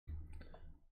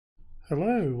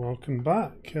Hello, welcome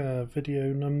back.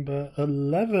 Video number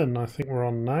 11, I think we're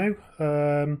on now.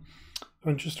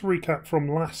 And just to recap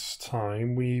from last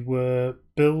time, we were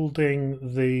building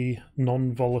the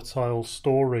non-volatile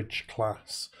storage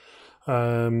class,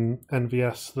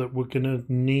 NVS, that we're going to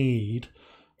need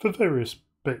for various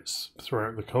bits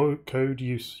throughout the code,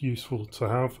 useful to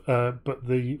have. But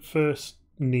the first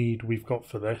need we've got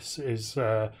for this is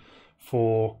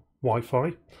for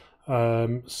Wi-Fi.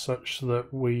 Such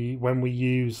that when we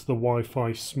use the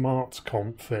Wi-Fi smart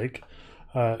config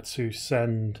to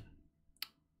send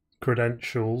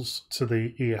credentials to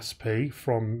the ESP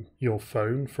from your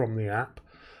phone, from the app,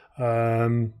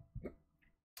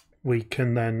 we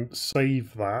can then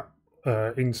save that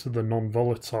into the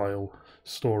non-volatile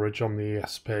storage on the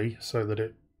ESP so that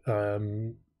it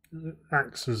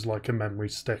acts as like a memory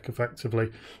stick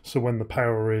effectively. So when the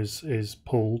power is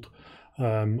pulled,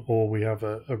 or we have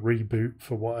a reboot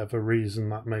for whatever reason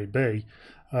that may be,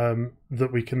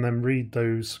 that we can then read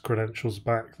those credentials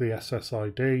back, the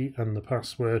SSID and the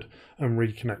password, and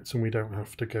reconnect, and we don't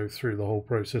have to go through the whole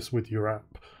process with your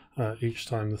app each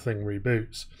time the thing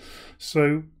reboots.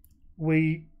 So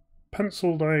we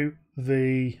penciled out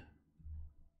the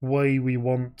way we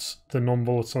want the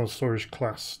non-volatile storage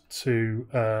class to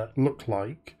look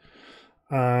like.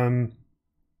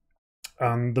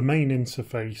 And the main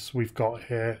interface we've got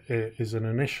here is an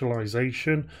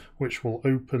initialization, which will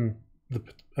open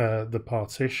the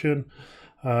partition,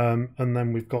 and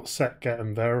then we've got set, get,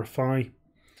 and verify,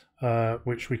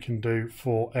 which we can do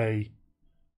for a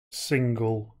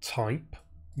single type,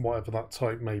 whatever that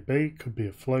type may be. It could be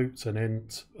a float, an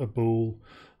int, a bool,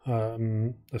 a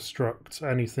struct,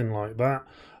 anything like that.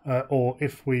 Or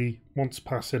if we want to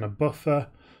pass in a buffer,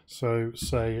 so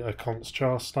say a const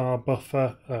char star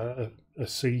buffer, a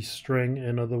C string,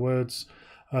 in other words,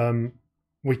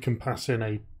 we can pass in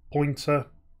a pointer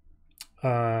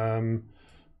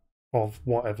of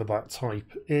whatever that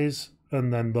type is,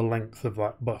 and then the length of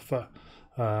that buffer.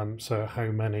 So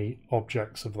how many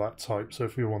objects of that type. So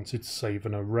if we wanted to save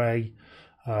an array,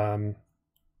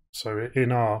 so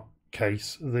in our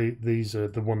case, these are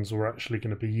the ones we're actually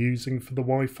going to be using for the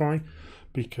Wi-Fi,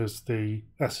 because the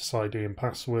SSID and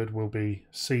password will be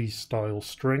C style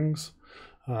strings,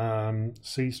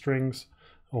 C strings,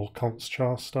 or const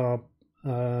char star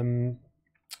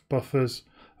buffers,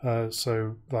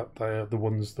 so that they are the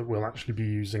ones that we'll actually be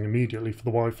using immediately for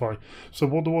the Wi-Fi. So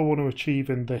what do I want to achieve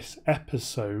in this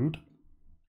episode?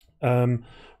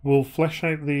 We'll flesh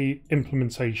out the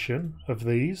implementation of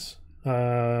these.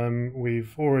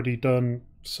 We've already done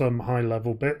some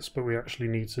high-level bits, but we actually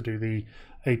need to do the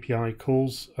API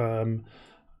calls and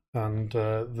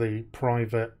the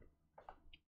private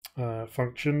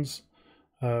functions,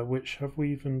 which, have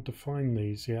we even defined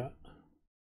these yet?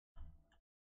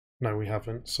 No, we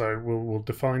haven't. So we'll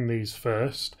define these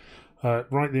first,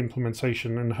 write the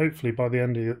implementation, and hopefully by the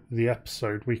end of the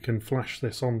episode we can flash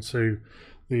this onto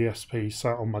the ESP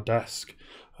sat on my desk,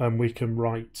 and we can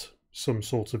write some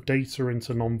sort of data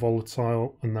into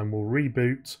non-volatile, and then we'll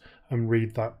reboot and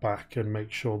read that back and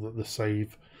make sure that the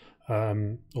save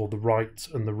or the write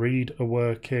and the read are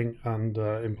working, and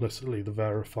implicitly the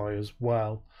verify as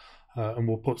well. And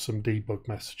we'll put some debug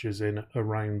messages in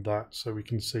around that so we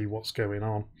can see what's going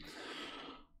on.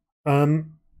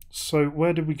 So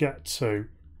where did we get to?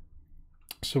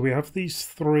 So we have these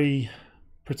three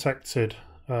protected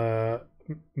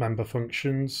member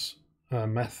functions,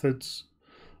 methods,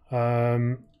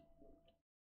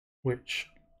 which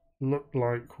look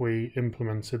like we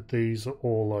implemented these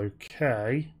all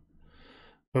okay,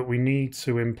 but we need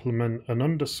to implement an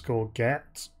underscore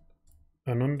get,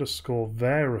 an underscore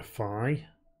verify,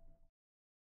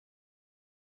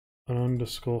 an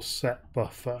underscore set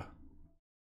buffer.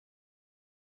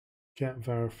 Get,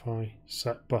 verify,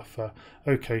 set buffer.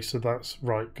 Okay, so that's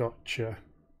right, gotcha.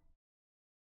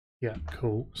 Yeah,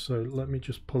 cool. So let me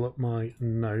just pull up my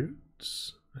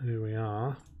notes. Here we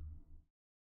are.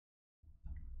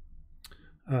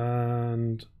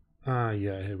 And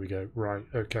yeah, here we go. Right,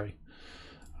 okay.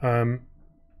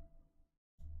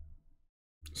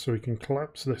 So we can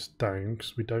collapse this down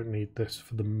because we don't need this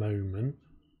for the moment.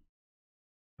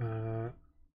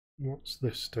 What's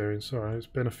this doing? Sorry, it's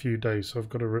been a few days, so I've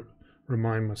got to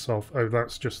remind myself. Oh,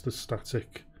 that's just the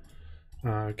static.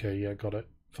 Okay, yeah, got it.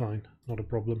 Fine, not a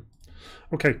problem.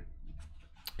 Okay,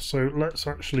 so let's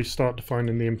actually start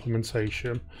defining the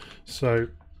implementation. So,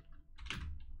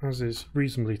 as is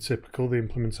reasonably typical, the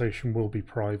implementation will be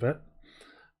private.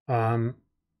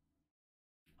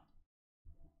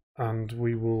 And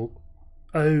we will...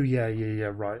 Oh, yeah,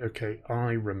 right, okay,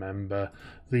 I remember.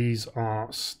 These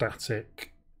are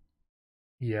static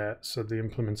Yeah, so the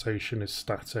implementation is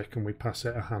static and we pass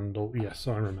it a handle. Yes,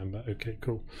 I remember. Okay,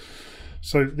 cool.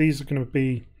 So these are going to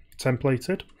be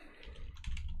templated.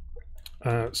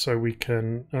 So we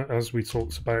can, as we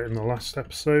talked about in the last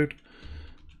episode,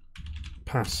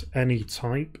 pass any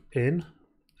type in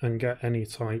and get any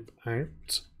type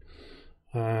out.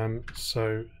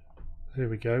 So here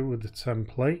we go with the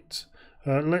template.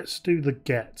 Let's do the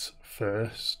get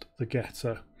first, the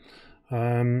getter.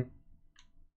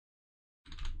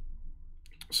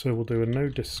 So we'll do a no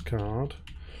discard.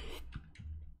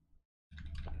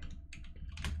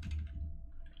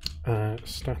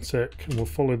 Static, and we'll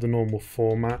follow the normal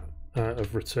format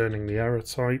of returning the error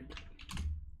type.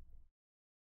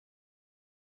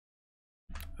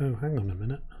 Oh, hang on a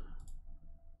minute.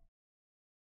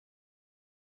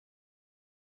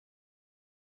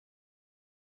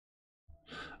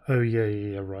 Oh,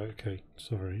 yeah, right, okay.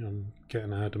 Sorry, I'm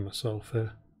getting ahead of myself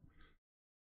here.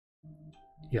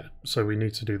 Yeah, so we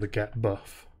need to do the get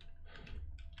buff,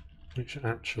 which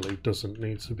actually doesn't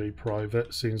need to be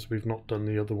private, since we've not done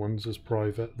the other ones as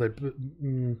private.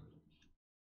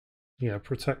 Yeah,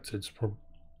 protected's probably...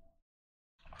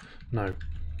 No,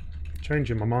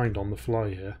 changing my mind on the fly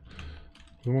here.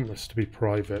 We want this to be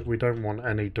private. We don't want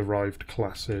any derived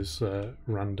classes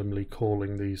randomly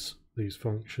calling these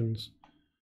functions.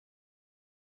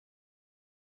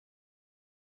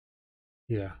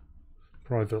 Yeah,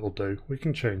 private will do. We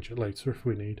can change it later if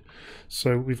we need.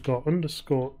 So we've got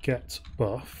underscore get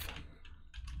buff,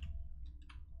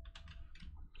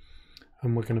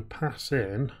 and we're going to pass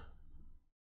in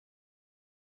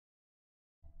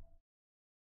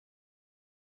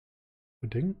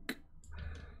dink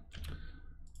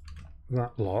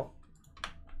that lot.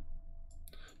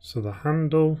 So the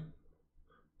handle,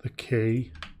 the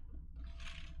key,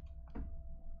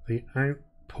 the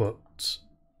output,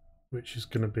 which is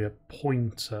going to be a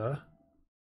pointer,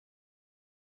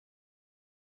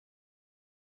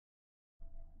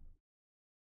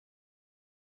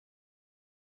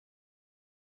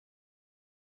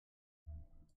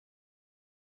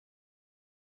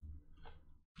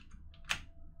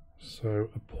 so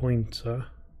a pointer,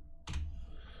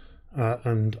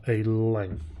 and a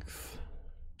length.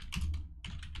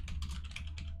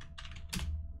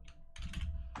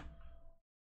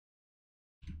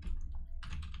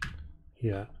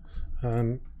 Yeah.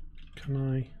 Can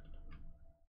I...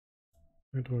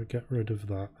 How do I get rid of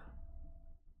that?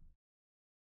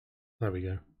 There we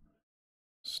go.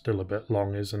 Still a bit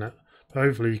long, isn't it? But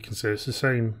hopefully you can see it's the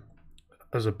same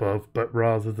as above, but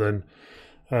rather than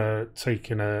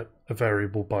taking a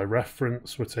variable by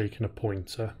reference, we're taking a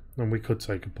pointer. And we could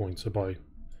take a pointer by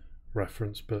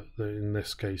reference, but in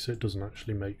this case it doesn't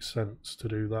actually make sense to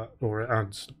do that, or it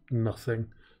adds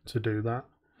nothing to do that.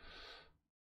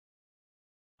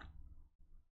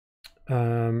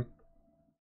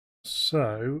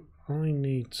 So I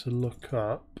need to look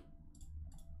up,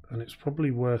 and it's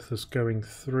probably worth us going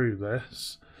through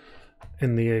this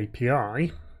in the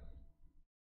API,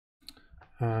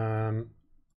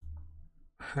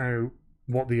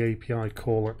 what the API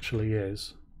call actually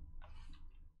is.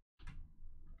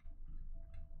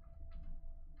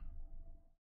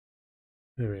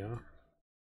 There we are.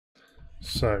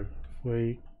 So if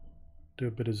we do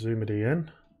a bit of zoomity in,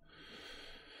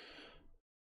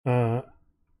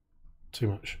 too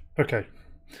much. Okay,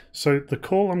 so the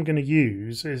call I'm going to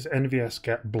use is nvs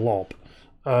get blob.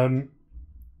 The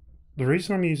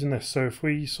reason I'm using this, so if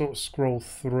we sort of scroll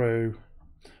through,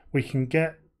 we can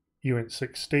get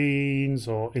uint16s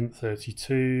or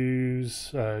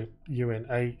int32s,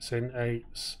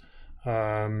 uint8s,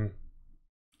 int8s,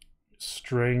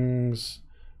 strings,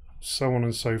 so on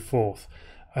and so forth.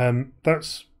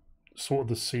 That's sort of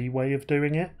the C way of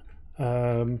doing it,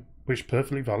 which is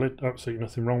perfectly valid, absolutely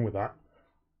nothing wrong with that.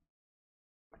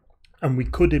 And we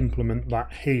could implement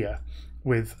that here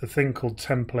with a thing called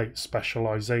template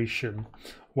specialization,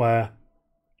 where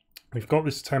we've got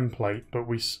this template, but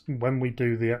when we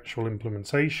do the actual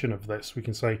implementation of this, we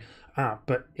can say,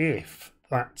 but if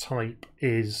that type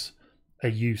is a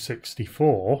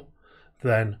U64,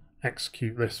 then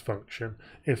execute this function.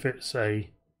 If it's an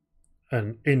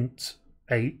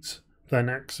int8, then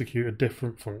execute a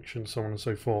different function, so on and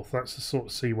so forth. That's the sort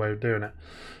of C way of doing it.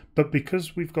 But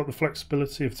because we've got the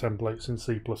flexibility of templates in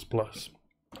C++,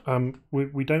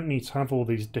 we don't need to have all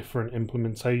these different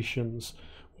implementations,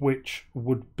 which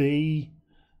would be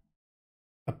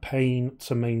a pain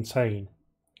to maintain.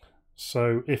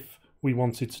 So if we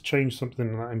wanted to change something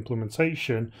in that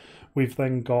implementation, we've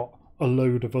then got a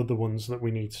load of other ones that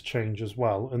we need to change as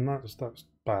well, and that's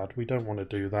bad. We don't want to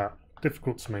do that.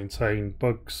 Difficult to maintain,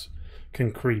 bugs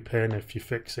can creep in if you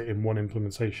fix it in one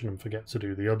implementation and forget to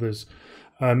do the others.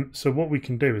 So what we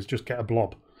can do is just get a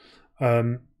blob.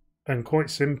 And quite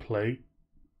simply,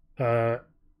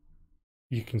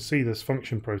 you can see this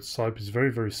function prototype is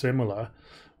very, very similar.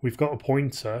 We've got a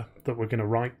pointer that we're going to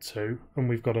write to, and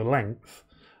we've got a length,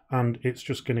 and it's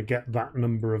just going to get that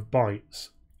number of bytes.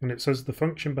 And it says the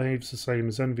function behaves the same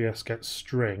as NVS gets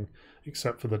string,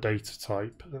 except for the data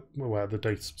type, where the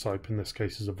data type in this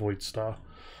case is a void star,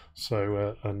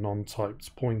 so a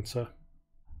non-typed pointer.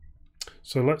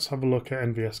 So let's have a look at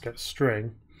NVS gets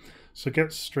string. So it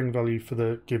gets string value for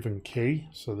the given key,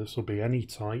 so this will be any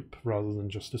type rather than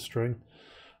just a string.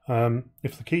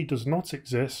 If the key does not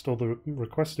exist or the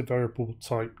requested variable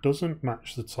type doesn't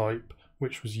match the type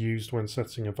which was used when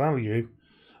setting a value,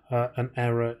 an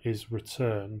error is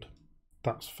returned.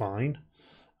 That's fine.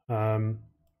 In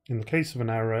the case of an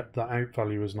error, the out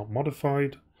value is not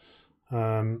modified.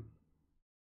 All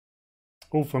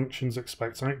functions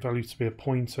expect out value to be a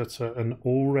pointer to an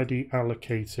already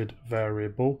allocated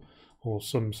variable or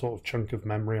some sort of chunk of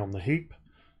memory on the heap,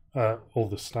 or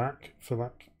the stack for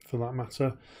that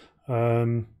matter.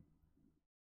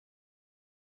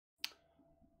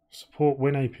 Support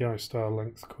WinAPI style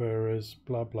length queries,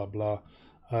 blah blah blah.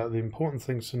 The important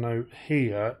thing to note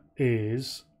here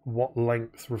is what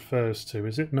length refers to.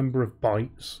 Is it number of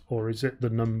bytes, or is it the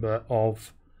number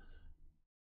of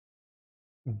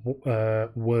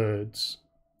words?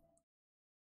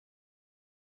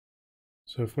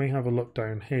 So if we have a look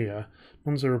down here,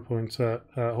 non-zero pointer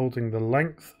holding the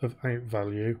length of out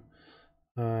value,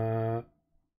 in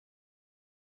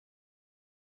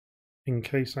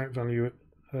case out value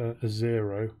is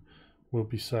 0, will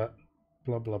be set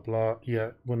blah blah blah.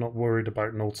 Yeah, we're not worried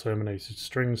about null terminated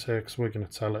strings here because we're going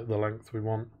to tell it the length we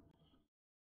want.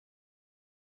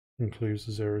 Includes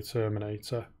the 0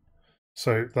 terminator.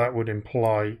 So that would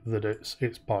imply that it's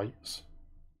bytes.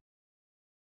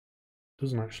 It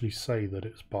doesn't actually say that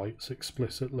it's bytes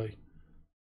explicitly.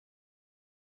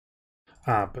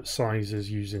 But size is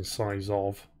using size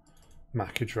of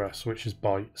MAC address, which is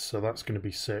bytes, so that's going to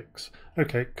be 6.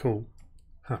 Okay, cool.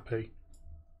 Happy.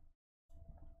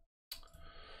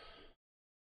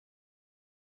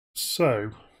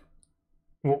 So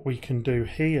what we can do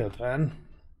here then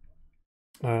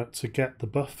to get the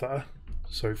buffer,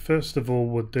 so first of all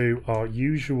we'll do our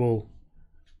usual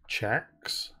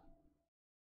checks,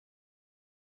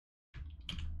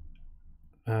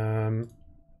 and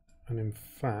in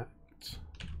fact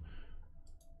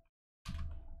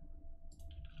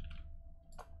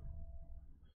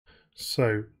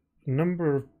so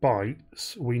number of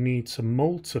bytes we need to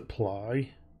multiply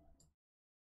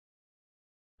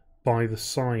by the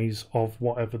size of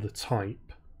whatever the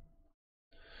type.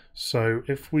 So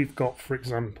if we've got, for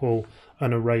example,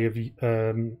 an array of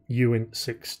uint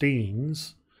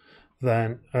 16s,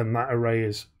 then, and that array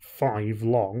is 5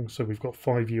 long, so we've got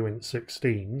 5 uint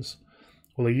 16s.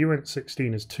 Well, a uint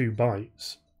 16 is 2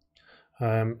 bytes.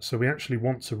 So we actually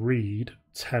want to read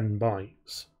 10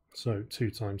 bytes. So 2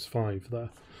 times 5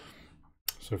 there.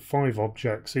 So 5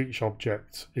 objects, each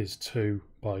object is 2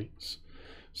 bytes.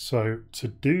 So to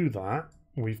do that,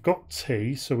 we've got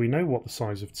t, so we know what the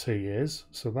size of t is,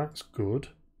 so that's good.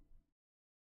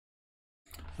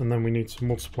 And then we need to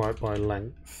multiply it by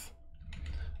length.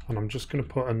 And I'm just going to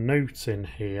put a note in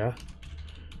here.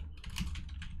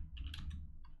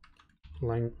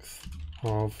 Length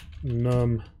of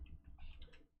num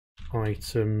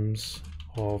items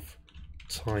of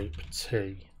type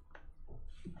t.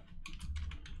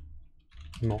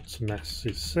 Not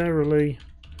necessarily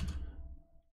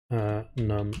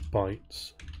num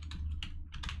bytes.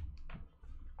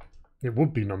 It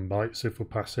would be num bytes if we're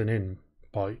passing in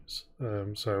bytes,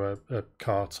 so a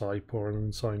car type or an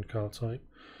unsigned car type.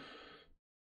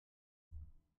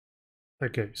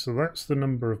 Okay, so that's the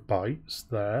number of bytes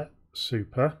there.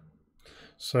 Super.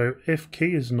 So if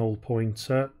key is null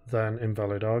pointer, then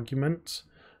invalid argument.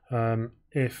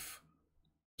 If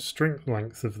string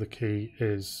length of the key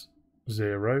is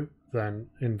 0, then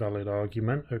invalid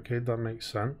argument. Okay, that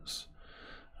makes sense.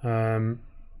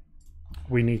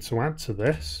 We need to add to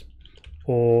this,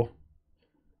 or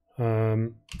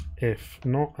if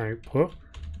not output,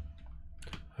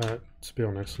 to be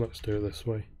honest, let's do it this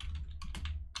way.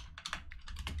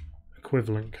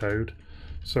 Equivalent code.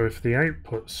 So if the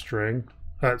output string,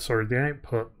 the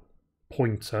output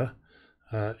pointer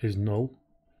is null,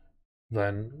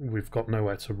 then we've got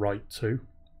nowhere to write to.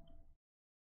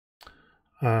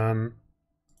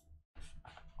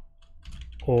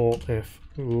 Or if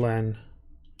len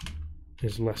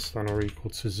is less than or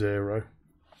equal to 0,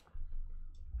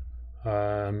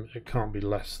 it can't be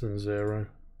less than 0.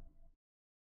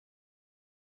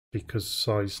 because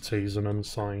size t is an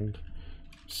unsigned.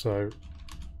 So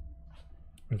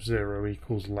if 0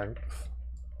 equals length,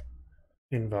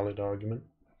 invalid argument.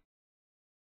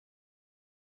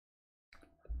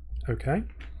 Okay.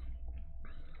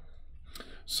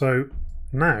 So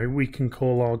now we can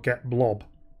call our get blob.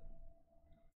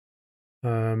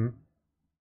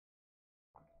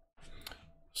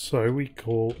 So we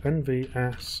call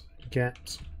nvs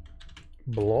get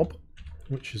blob,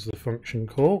 which is the function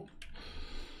call.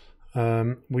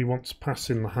 We want to pass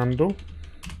in the handle.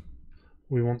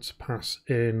 We want to pass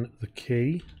in the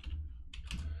key.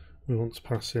 We want to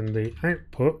pass in the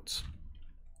output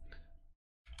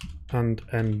and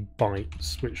n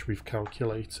bytes, which we've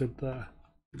calculated there.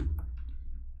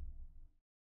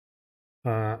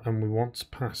 And we want to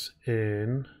pass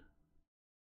in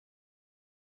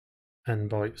n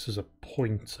bytes as a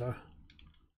pointer.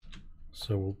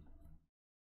 So we'll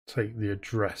take the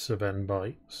address of n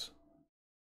bytes.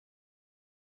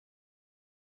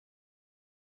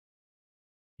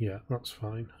 Yeah, that's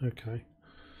fine. Okay.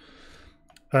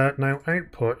 Now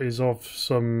output is of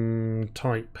some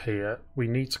type here. We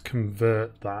need to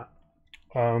convert that.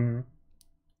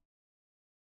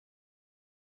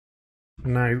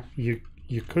 Now you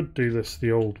could do this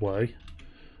the old way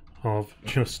of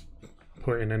just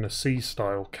putting in a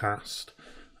C-style cast.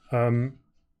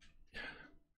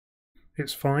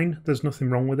 It's fine. There's nothing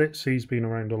wrong with it. C's been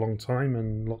around a long time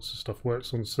and lots of stuff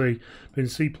works on C. But in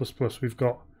C++, we've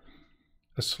got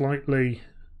a slightly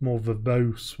more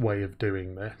verbose way of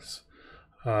doing this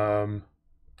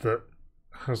that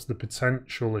has the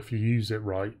potential, if you use it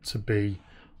right, to be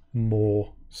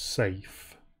more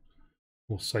safe,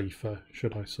 or safer,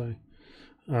 should I say.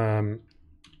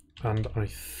 And I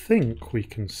think we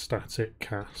can static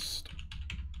cast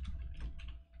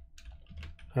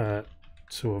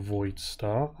to avoid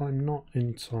start. I'm not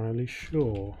entirely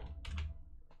sure.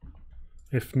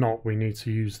 If not, we need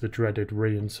to use the dreaded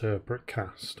reinterpret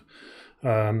cast,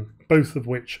 both of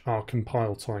which are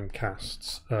compile time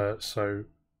casts, so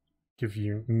give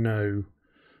you no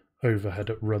overhead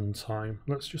at runtime.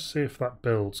 Let's just see if that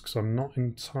builds, because I'm not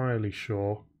entirely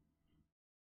sure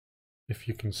if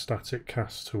you can static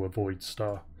cast to avoid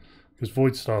star, because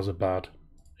void stars are bad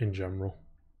in general.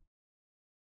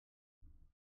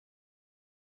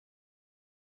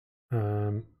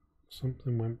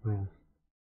 Something went wrong.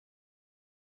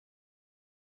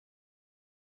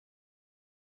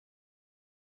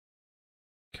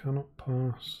 Cannot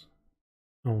pass.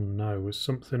 Oh no, was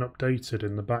something updated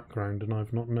in the background and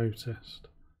I've not noticed?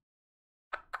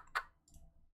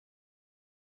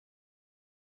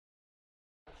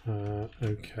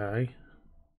 Okay.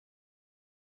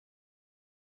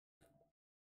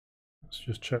 Let's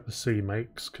just check the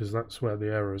CMakes, because that's where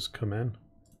the errors come in.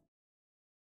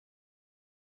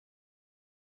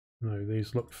 No,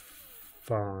 these look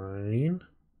fine.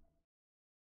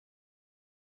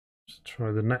 Let's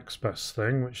try the next best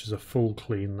thing, which is a full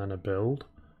clean, then a build.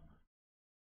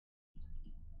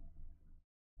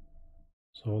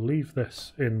 So I'll leave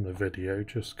this in the video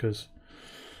just because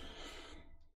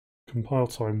compile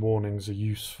time warnings are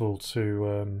useful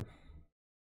to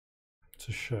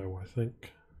show, I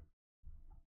think.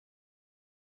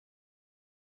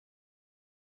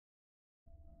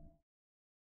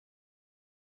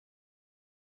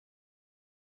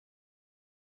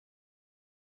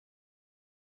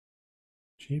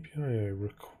 GPIO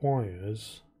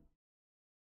requires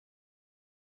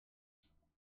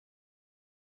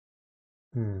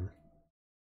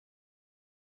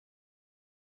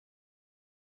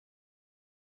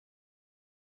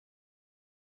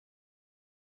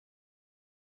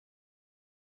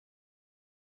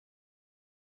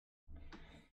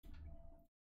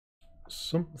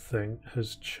something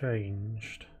has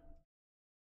changed,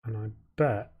 and I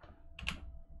bet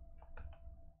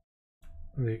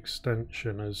the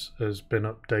extension has been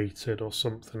updated or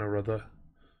something or other.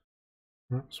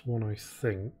 That's one, I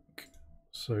think.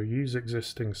 So use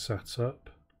existing setup,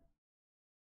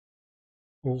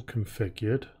 all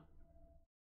configured.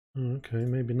 Okay,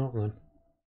 maybe not then.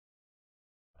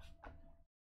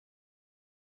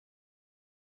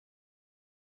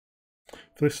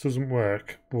 If this doesn't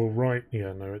work, we'll write.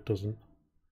 Yeah, no, it doesn't.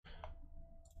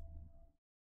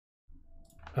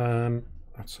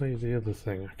 I'll tell you the other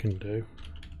thing I can do.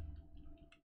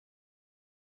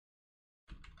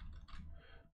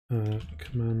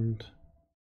 Command.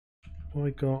 Have I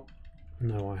got?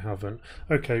 No, I haven't.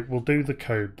 Okay, we'll do the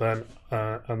code then,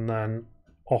 and then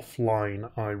offline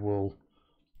I will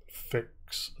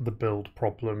fix the build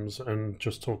problems and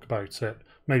just talk about it.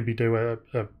 Maybe do a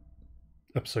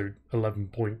episode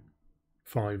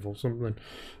 11.5 or something,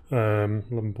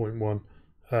 11.1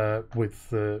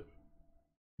 with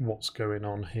what's going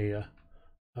on here,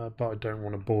 but I don't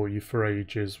want to bore you for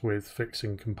ages with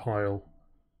fixing compile.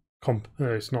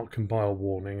 It's not compile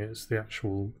warning, it's the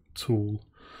actual tool,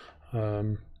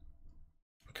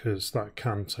 because that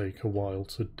can take a while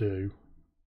to do.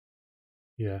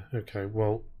 Yeah, okay,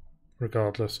 well,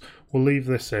 regardless, we'll leave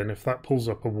this in. If that pulls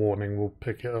up a warning, we'll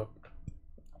pick it up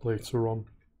later on.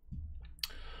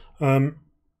 And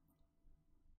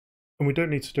we don't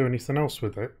need to do anything else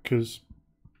with it, because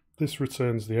this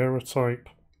returns the error type.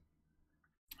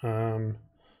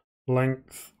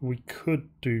 Length, we could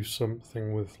do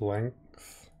something with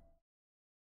length.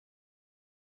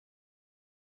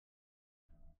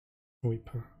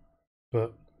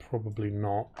 But probably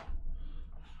not.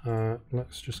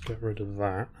 Let's just get rid of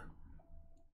that.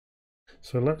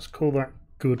 So let's call that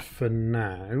good for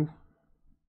now.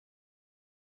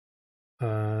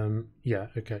 Yeah,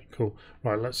 okay, cool.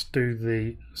 Right, let's do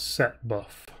the set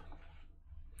buff.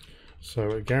 So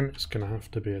again, it's going to have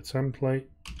to be a template.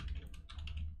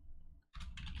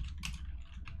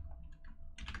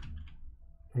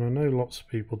 And I know lots of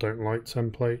people don't like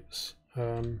templates.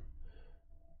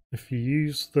 If you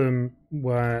use them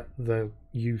where they're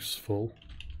useful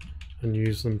and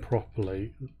use them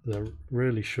properly, there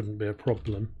really shouldn't be a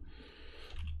problem.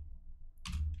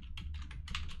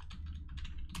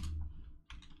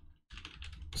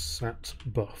 Set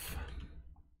buff.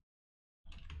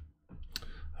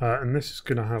 And this is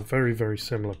going to have very, very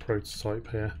similar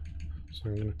prototype here. So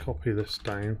I'm going to copy this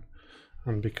down.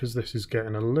 And because this is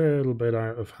getting a little bit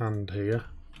out of hand here,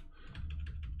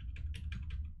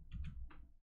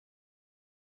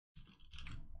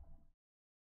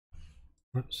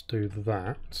 let's do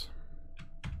that.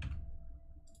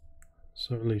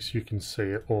 So at least you can see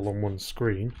it all on one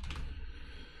screen.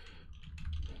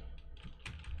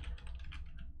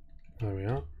 There we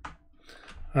are.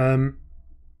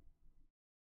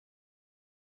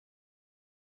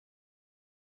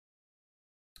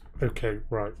 Okay,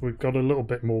 right, we've got a little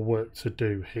bit more work to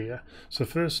do here. So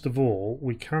first of all,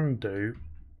 we can do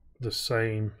the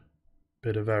same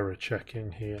bit of error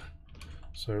checking here.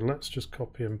 So let's just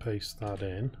copy and paste that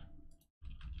in.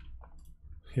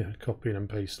 Yeah, copying and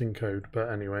pasting code,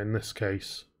 but anyway, in this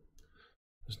case,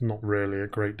 there's not really a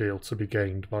great deal to be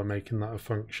gained by making that a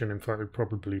function. In fact, it'd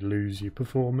probably lose you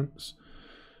performance,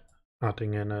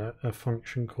 adding in a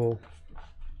function call.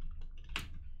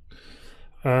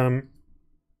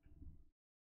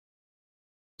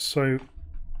 So,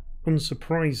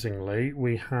 unsurprisingly,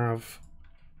 we have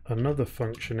another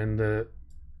function in the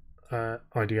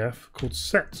IDF called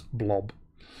setBlob,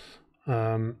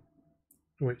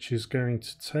 which is going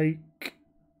to take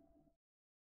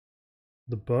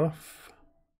the buff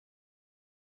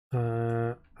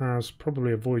as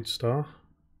probably a void star.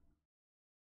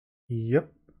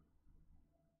 Yep.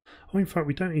 Oh, in fact,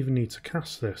 we don't even need to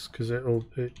cast this because it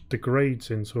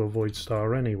degrades into a void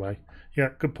star anyway. Yeah,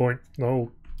 good point. The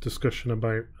whole discussion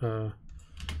about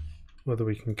whether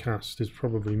we can cast is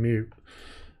probably mute,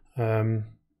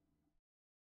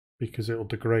 because it'll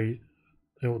degrade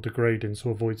into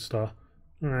a void star.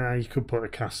 You could put a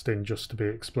cast in just to be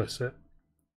explicit.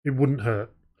 It wouldn't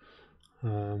hurt.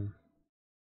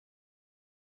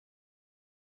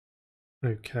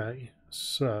 Okay,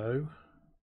 so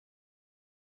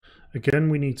again,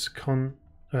 we need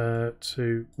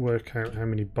to work out how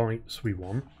many bytes we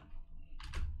want.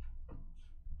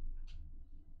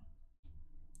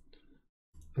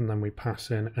 And then we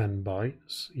pass in n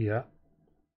bytes. Yeah.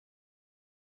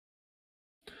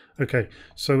 Okay,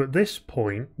 so at this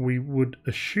point, we would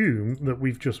assume that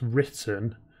we've just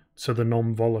written to the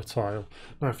non-volatile.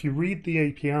 Now, if you read the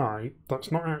API,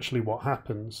 that's not actually what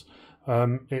happens.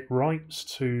 It writes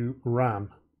to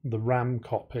RAM, the RAM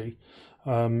copy,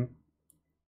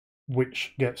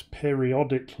 which gets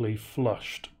periodically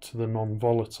flushed to the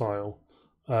non-volatile,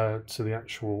 to the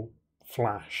actual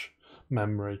flash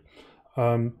memory.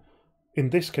 In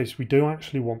this case, we do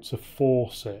actually want to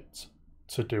force it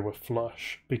to do a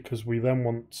flush, because we then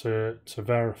want to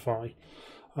verify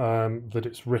that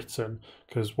it's written,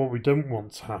 because what we don't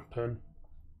want to happen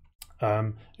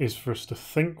is for us to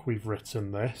think we've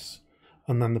written this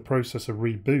and then the processor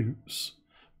reboots,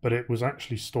 but it was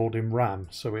actually stored in RAM,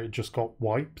 so it just got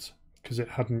wiped because it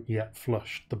hadn't yet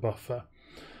flushed the buffer.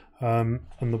 And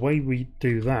the way we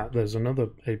do that, there's another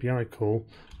API call,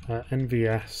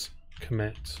 nvs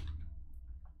commit,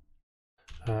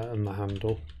 and the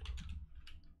handle.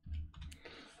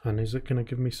 And is it going to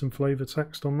give me some flavor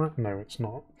text on that? No, it's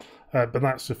not. But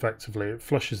that's effectively, it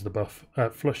flushes the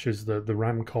flushes the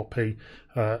RAM copy,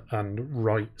 and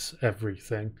writes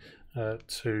everything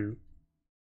to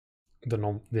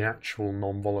the actual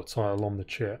non-volatile on the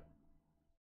chip.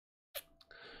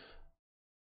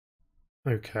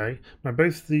 Okay, now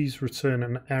both of these return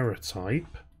an error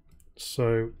type.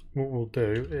 So what we'll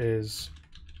do is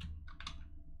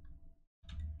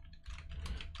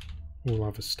we'll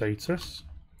have a status.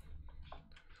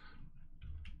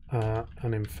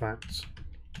 And in fact,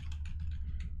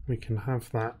 we can have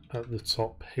that at the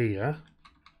top here.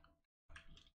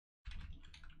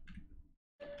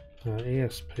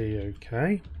 ESP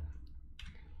OK,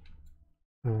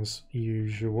 as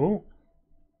usual.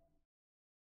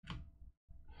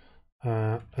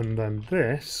 And then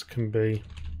this can be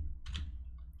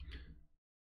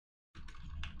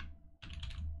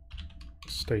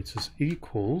status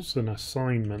equals an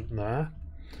assignment there,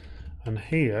 and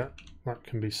here that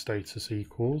can be status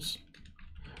equals,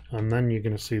 and then you're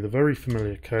going to see the very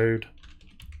familiar code.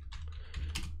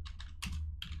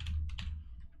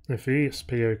 If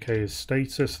ESP-OK is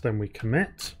status, then we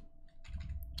commit,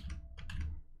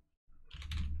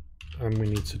 and we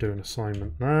need to do an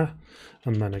assignment there,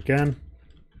 and then again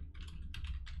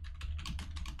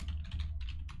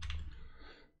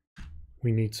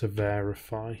we need to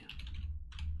verify.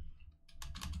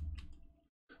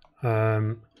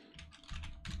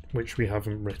 Which we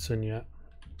haven't written yet.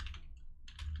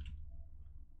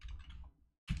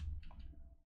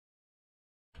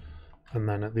 And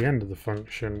then at the end of the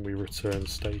function we return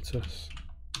status.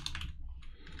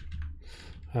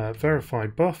 Verify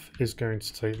buff is going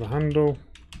to take the handle,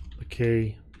 the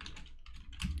key,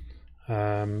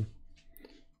 the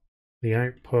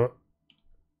output.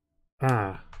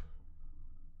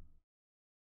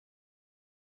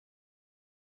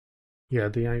 Yeah,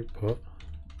 the output,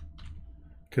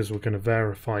 because we're going to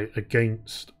verify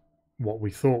against what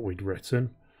we thought we'd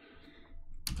written,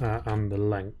 and the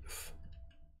length.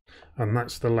 And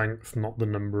that's the length, not the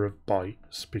number of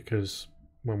bytes, because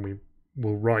when we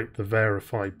will write the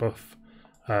verify buff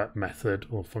method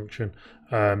or function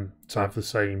to have the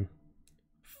same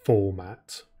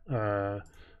format.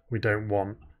 We don't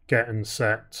want get and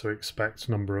set to expect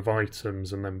number of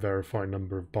items and then verify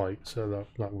number of bytes, so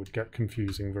that would get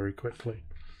confusing very quickly.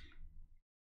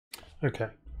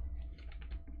 Okay.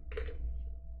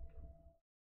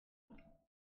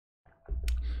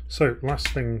 So last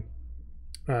thing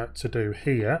to do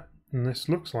here, and this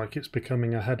looks like it's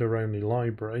becoming a header only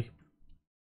library,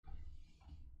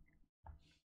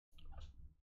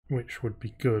 which would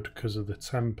be good because of the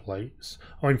templates.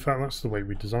 Oh, in fact, that's the way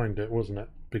we designed it, wasn't it?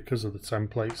 Because of the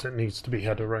templates, it needs to be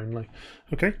header only.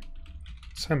 Okay,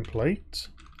 template,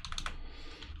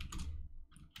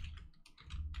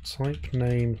 type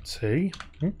name T,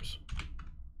 oops,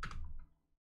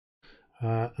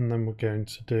 and then we're going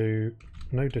to do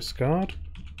no discard,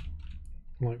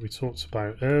 like we talked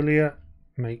about earlier.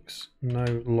 Makes no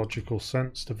logical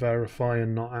sense to verify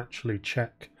and not actually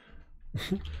check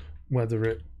whether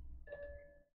it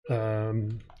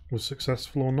was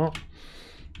successful or not.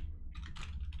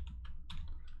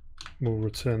 We'll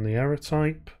return the error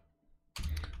type,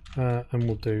 and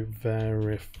we'll do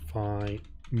verify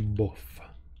buff,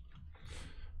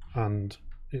 and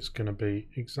it's going to be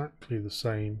exactly the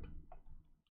same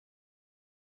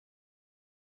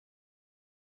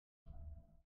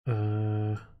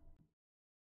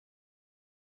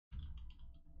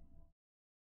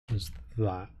as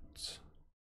that.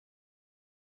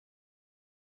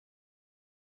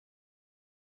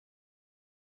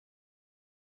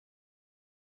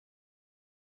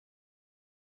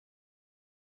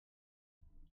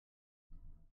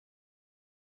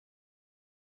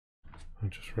 I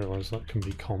just realised that can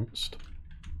be const,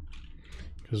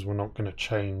 because we're not going to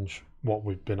change what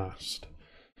we've been asked.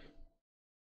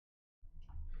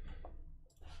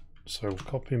 So we'll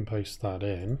copy and paste that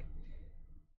in.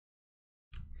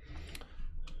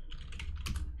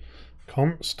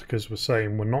 Const, because we're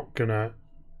saying we're not going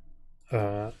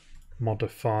to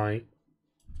modify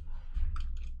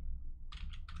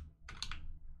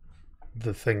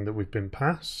the thing that we've been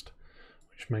passed,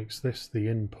 which makes this the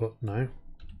input now.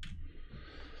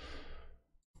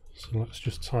 So let's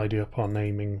just tidy up our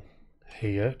naming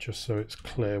here, just so it's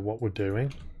clear what we're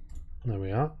doing. There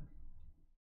we are.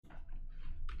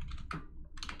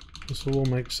 This will all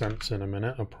make sense in a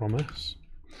minute, I promise.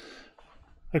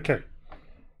 Okay.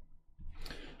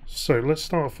 So let's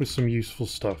start off with some useful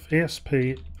stuff.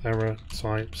 ESP error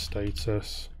type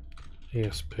status,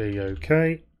 ESP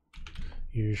OK,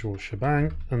 usual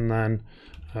shebang, and then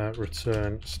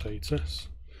return status.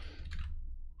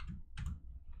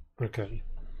 Okay.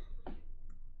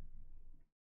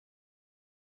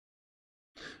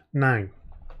 Now,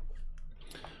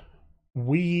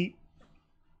 what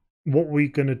we're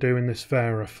going to do in this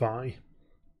verify,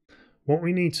 what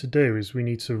we need to do is we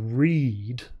need to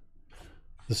read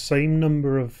the same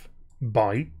number of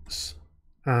bytes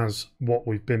as what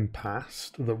we've been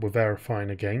passed that we're verifying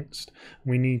against.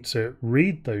 We need to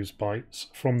read those bytes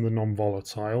from the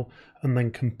non-volatile and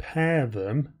then compare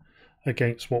them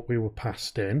against what we were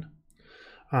passed in.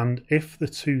 And if the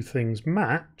two things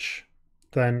match,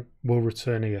 then we'll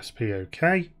return ESP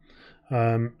OK.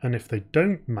 And if they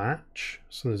don't match,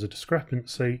 so there's a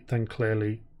discrepancy, then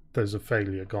clearly there's a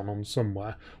failure gone on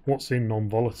somewhere. What's in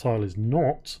non-volatile is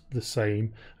not the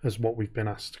same as what we've been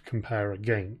asked to compare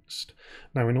against.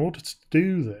 Now, in order to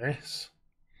do this,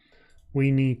 we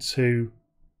need to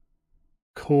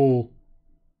call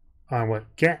our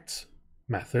get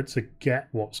method to get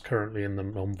what's currently in the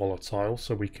non-volatile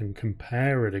so we can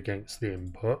compare it against the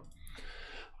input.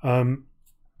 And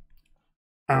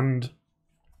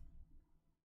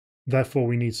therefore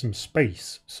we need some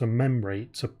space, some memory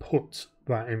to put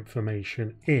that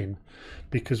information in,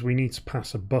 because we need to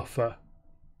pass a buffer.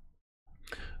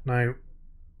 Now,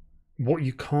 what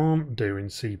you can't do in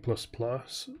C++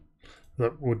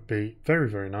 that would be very,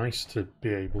 very nice to be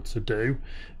able to do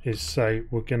is say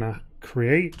we're going to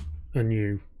create a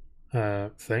new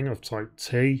thing of type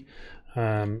T.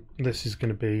 This is going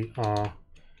to be our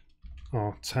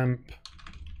temp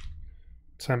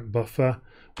buffer,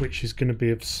 which is going to be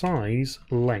of size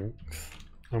length,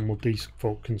 and we'll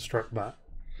default construct that.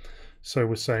 So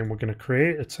we're saying we're going to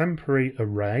create a temporary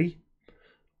array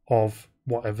of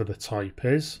whatever the type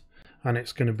is, and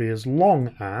it's going to be as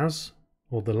long as,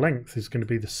 or the length is going to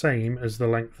be the same as the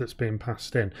length that's being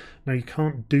passed in. Now you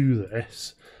can't do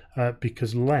this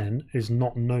because len is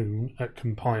not known at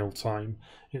compile time.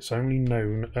 It's only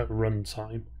known at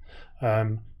runtime.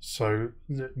 So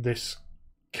this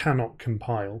cannot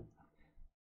compile,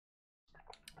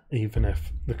 even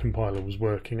if the compiler was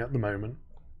working at the moment.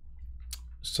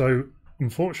 So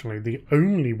unfortunately, the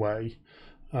only way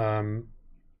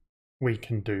we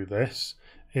can do this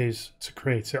is to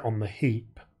create it on the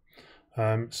heap.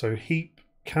 So heap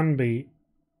can be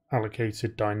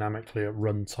allocated dynamically at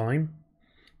runtime.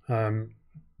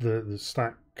 The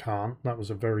stack can't. That was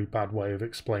a very bad way of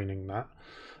explaining that.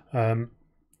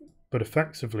 But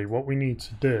effectively what we need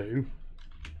to do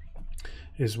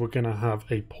is we're going to have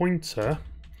a pointer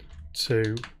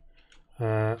to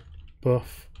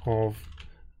buff of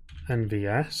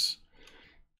NVS.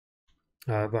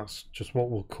 That's just what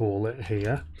we'll call it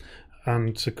here.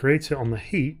 And to create it on the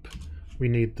heap, we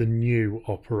need the new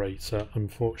operator,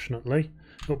 unfortunately.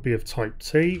 It'll be of type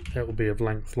T, it'll be of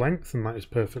length, and that is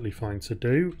perfectly fine to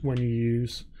do when you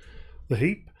use the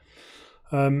heap.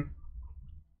 And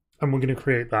we're going to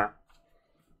create that.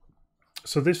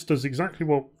 So this does exactly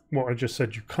what I just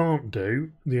said you can't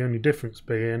do, the only difference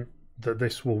being that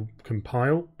this will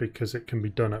compile because it can be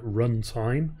done at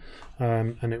runtime,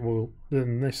 and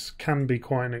this can be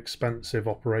quite an expensive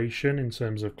operation in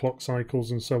terms of clock cycles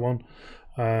and so on,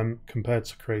 compared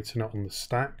to creating it on the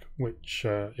stack, which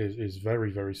is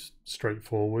very, very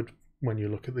straightforward when you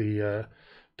look at the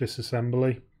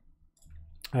disassembly.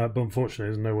 But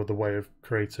unfortunately, there's no other way of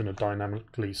creating a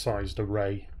dynamically sized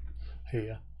array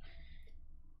here.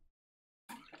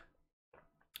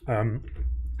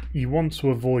 You want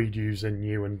to avoid using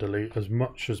new and delete as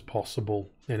much as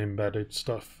possible in embedded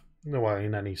stuff. Well,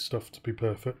 in any stuff, to be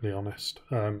perfectly honest.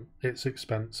 It's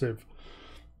expensive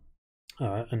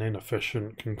and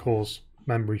inefficient, can cause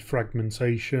memory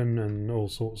fragmentation and all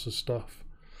sorts of stuff.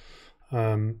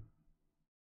 And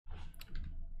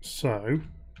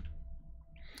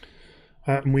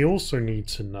we also need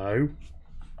to know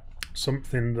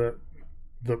something that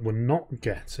we're not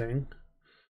getting.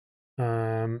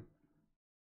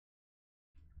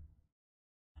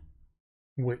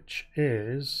 Which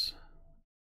is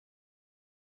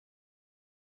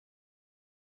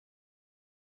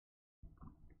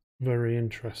very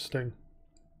interesting,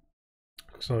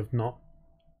 because I've not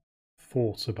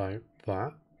thought about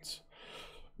that.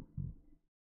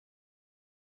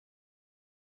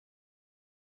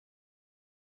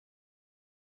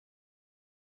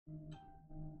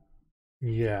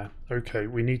 Yeah, okay,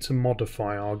 we need to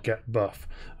modify our get buff.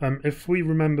 If we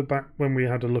remember back when we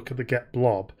had a look at the get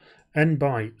blob, n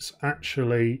bytes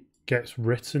actually gets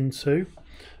written to,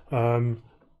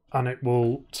 and it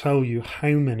will tell you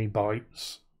how many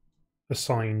bytes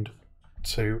assigned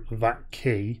to that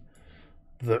key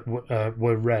that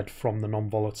were read from the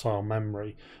non-volatile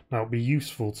memory. Now it'll be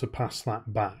useful to pass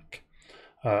that back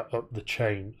up the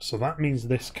chain. So that means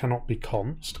this cannot be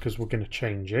const, because we're going to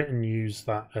change it and use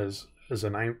that as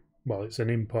an out. Well, it's an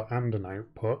input and an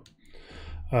output.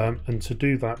 And to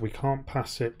do that, we can't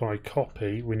pass it by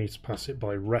copy. We need to pass it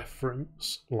by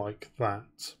reference, like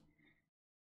that.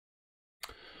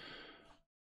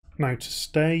 Now, to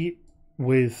stay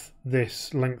with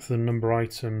this length and number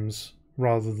items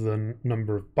rather than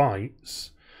number of bytes,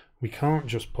 we can't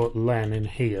just put len in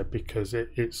here because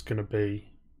it's going to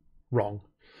be wrong.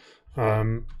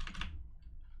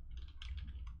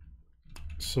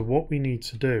 So what we need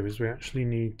to do is we actually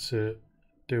need to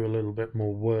do a little bit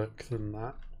more work than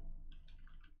that,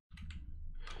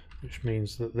 which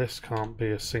means that this can't be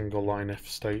a single line if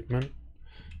statement,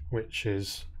 which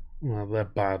is, well, they're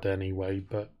bad anyway,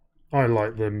 but I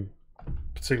like them,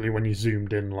 particularly when you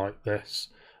zoomed in like this.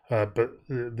 But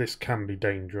this can be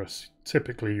dangerous.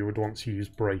 Typically you would want to use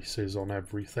braces on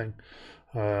everything,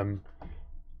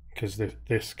 because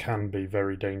this can be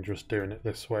very dangerous doing it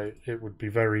this way. It would be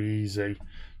very easy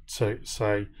to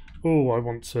say, oh, I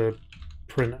want to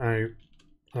print out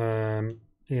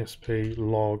ESP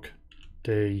log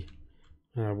D,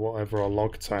 whatever our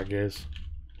log tag is,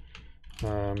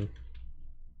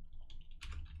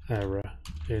 error,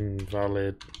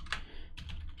 invalid,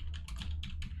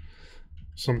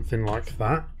 something like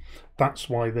that. That's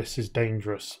why this is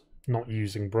dangerous, not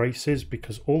using braces,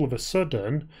 because all of a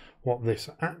sudden what this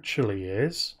actually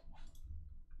is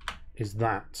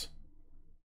that.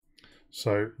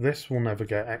 So this will never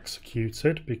get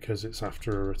executed because it's after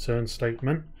a return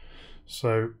statement.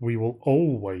 So we will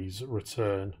always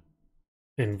return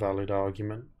invalid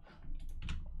argument,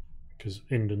 because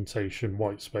indentation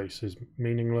white space is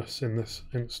meaningless in this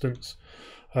instance.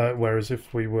 Whereas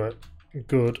if we were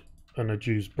good and had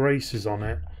used braces on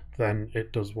it, then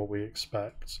it does what we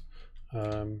expect.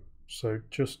 So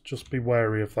just be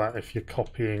wary of that if you're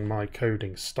copying my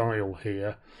coding style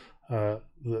here, that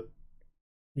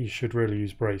you should really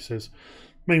use braces.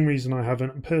 Main reason I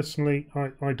haven't, personally,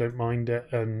 I don't mind it,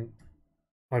 and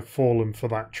I've fallen for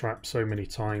that trap so many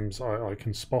times. I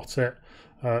can spot it,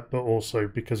 but also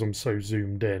because I'm so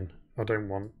zoomed in, I don't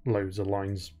want loads of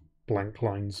lines, blank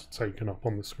lines taken up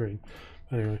on the screen.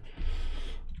 Anyway,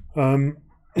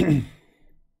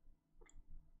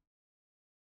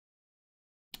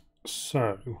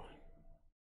 so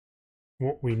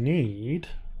what we need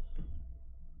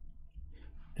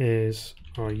is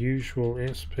our usual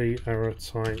ESP error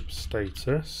type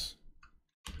status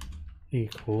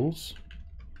equals,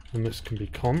 and this can be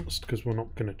const because we're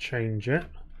not going to change it.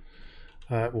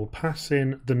 We'll pass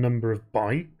in the number of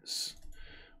bytes,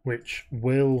 which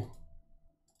will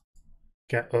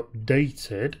get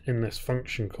updated in this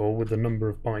function call with the number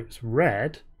of bytes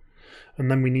read, and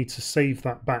then we need to save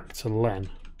that back to len.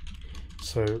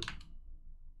 So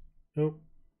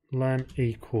len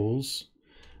equals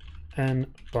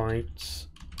n bytes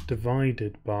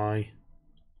divided by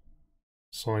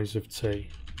size of t.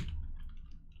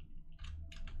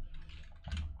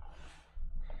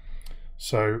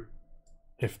 So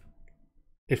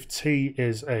if t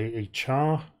is a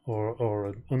char or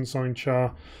an unsigned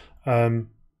char, then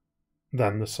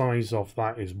the size of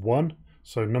that is 1.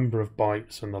 So number of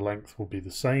bytes and the length will be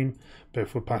the same. But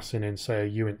if we're passing in, say, a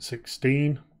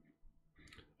uint16,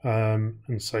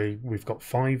 and say we've got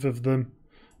 5 of them,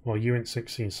 well,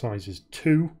 uint16 size is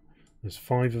 2. There's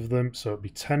 5 of them, so it'd be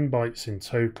 10 bytes in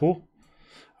total.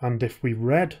 And if we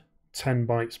read 10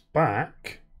 bytes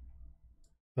back,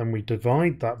 then we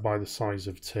divide that by the size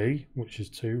of t, which is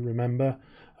 2, remember,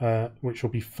 which will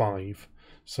be 5.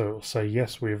 So it'll say,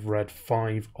 yes, we have read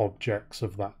 5 objects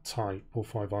of that type, or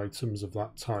 5 items of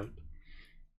that type.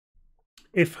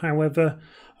 If, however,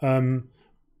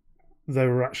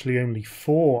 there are actually only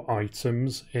 4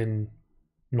 items in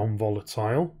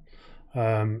non-volatile,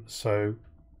 so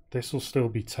this will still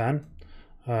be 10,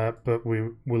 but we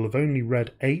will have only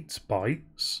read 8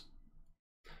 bytes,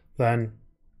 then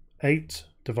 8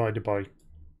 divided by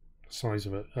size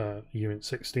of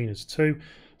uint16 is 2,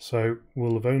 so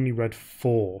we'll have only read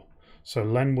 4. So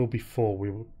len will be 4. We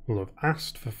will have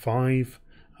asked for 5,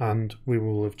 and we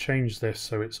will have changed this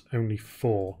so it's only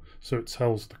 4. So it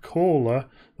tells the caller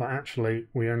that actually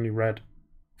we only read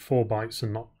 4 bytes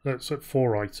and not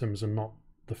 4 items and not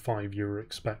the 5 you were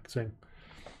expecting.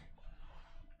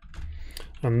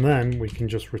 And then we can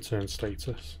just return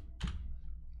status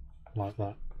like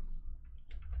that.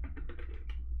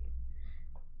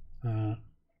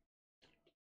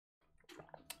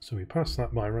 So we pass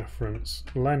that by reference.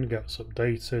 Len gets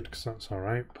updated because that's our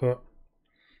output.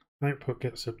 Output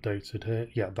gets updated here.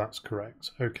 Yeah, that's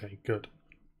correct. Okay, good.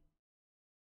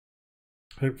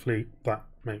 Hopefully that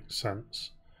makes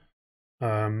sense.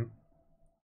 You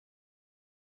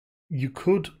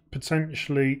could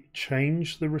potentially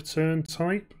change the return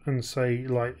type and say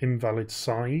like invalid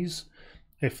size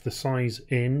if the size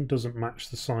in doesn't match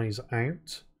the size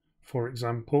out, for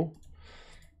example.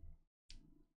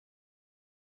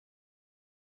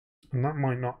 And that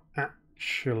might not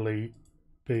actually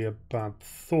be a bad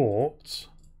thought.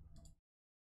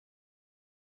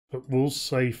 but we'll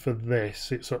say for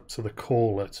this it's up to the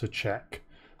caller to check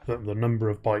that the number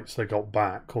of bytes they got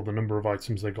back, or the number of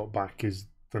items they got back, is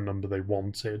the number they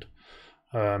wanted,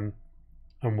 and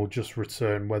we'll just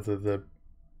return whether the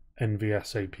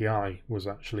NVS API was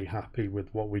actually happy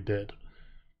with what we did.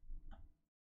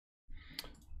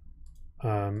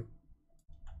 And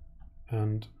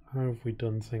how have we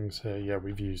done things here? Yeah,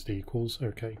 we've used equals.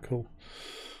 Okay, cool.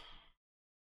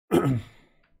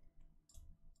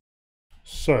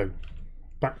 So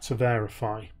back to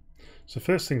verify. So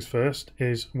first things first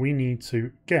is we need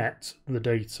to get the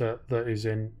data that is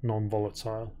in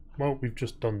non-volatile. Well, we've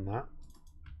just done that.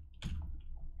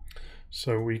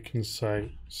 So we can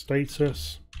say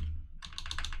status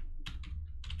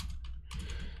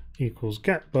equals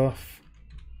get buff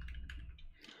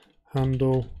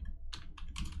handle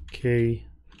key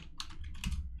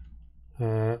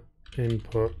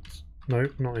input, no,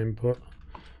 not input,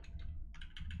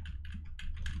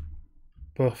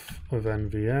 buff of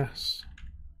NVS,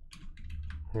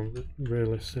 or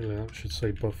realistically that should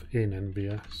say buff in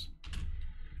NVS,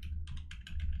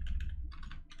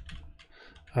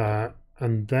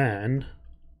 and then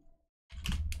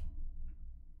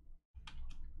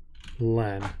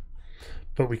len,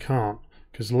 but we can't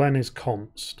because len is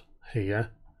const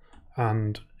here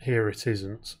and here it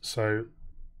isn't, so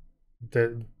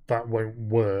that won't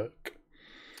work.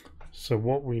 So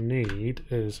what we need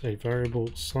is a variable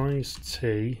size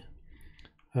t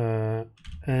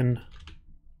n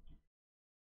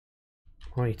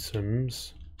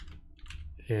items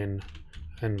in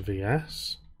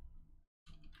NVS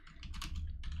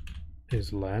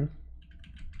is len,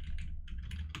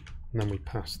 and then we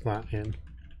pass that in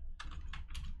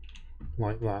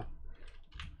like that.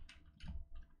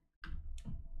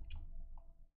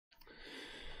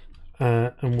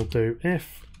 And we'll do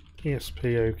if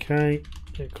ESP-OK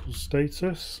equals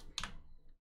status.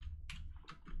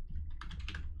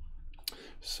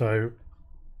 So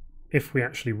if we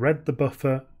actually read the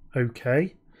buffer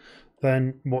OK,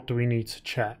 then what do we need to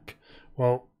check?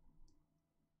 Well,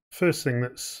 first thing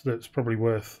that's probably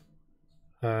worth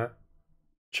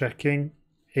checking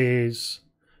is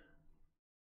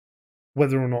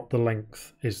whether or not the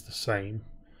length is the same.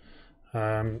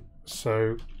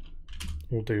 So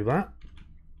we'll do that.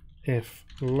 If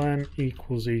len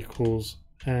equals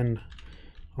n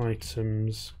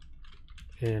items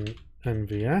in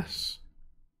NVS,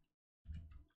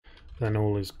 then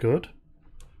all is good.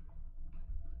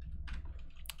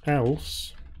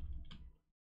 Else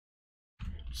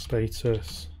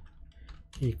status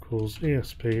equals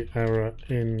ESP error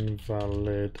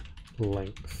invalid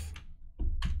length.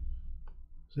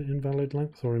 Is it invalid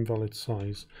length or invalid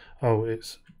size? Oh,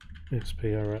 it's ESP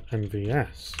error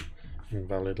NVS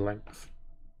invalid length.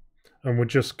 And we're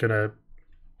just going to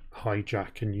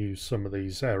hijack and use some of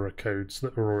these error codes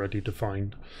that are already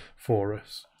defined for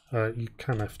us. You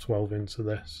can F12 into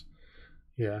this.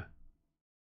 Yeah.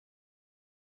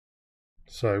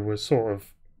 So we're sort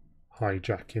of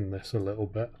hijacking this a little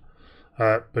bit.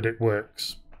 But it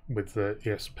works with the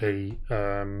ESP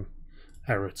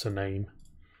error to name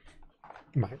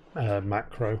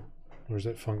macro. Or is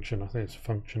it function? I think it's a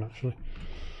function actually.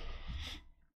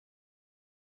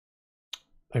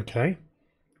 Okay.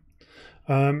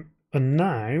 And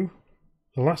now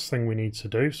the last thing we need to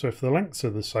do, so if the lengths are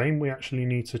the same, we actually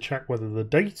need to check whether the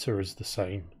data is the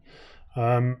same.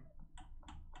 And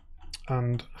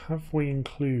have we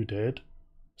included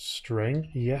string?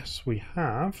 Yes, we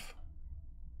have.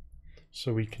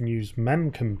 So we can use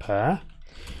memCompare.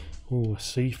 Oh, a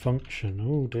C function.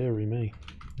 Oh, dearie me.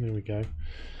 There we go.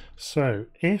 So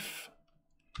if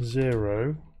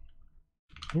 0,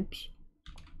 oops,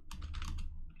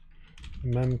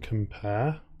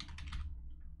 memCompare,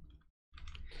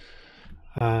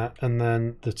 and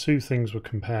then the two things we're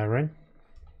comparing,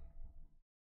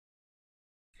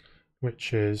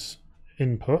 which is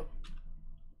input,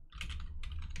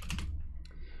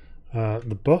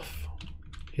 the buff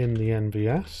in the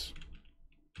NVS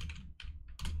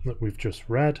that we've just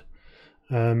read,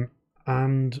 and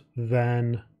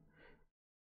then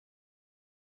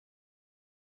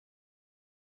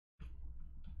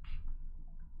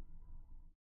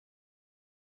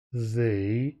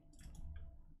the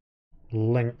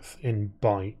length in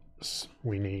bytes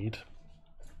we need.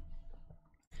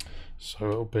 So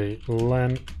it'll be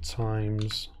len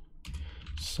times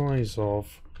size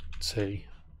of t.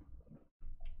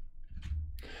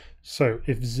 So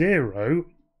if 0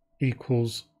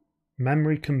 equals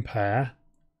memory compare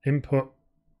input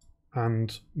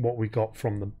and what we got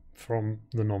from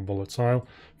the non-volatile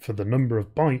for the number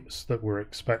of bytes that we're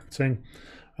expecting,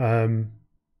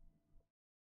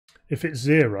 if it's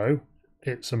 0,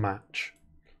 it's a match.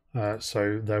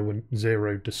 So there were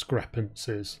 0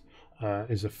 discrepancies,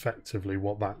 is effectively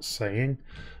what that's saying.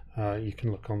 You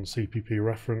can look on CPP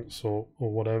reference or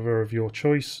whatever of your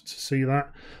choice to see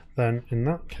that. Then in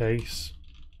that case,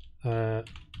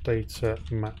 data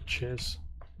matches.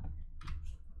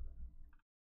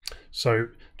 So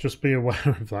just be aware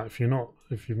of that. If you've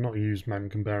not used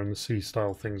memcompare and the C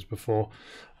style things before,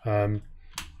 you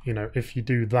know, if you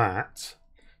do that,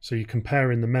 so you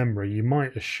compare in the memory, you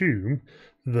might assume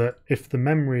that if the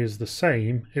memory is the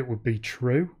same, it would be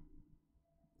true.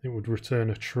 It would return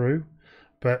a true,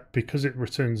 but because it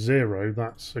returns 0,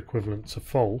 that's equivalent to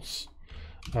false.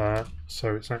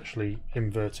 So it's actually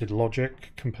inverted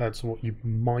logic compared to what you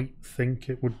might think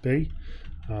it would be.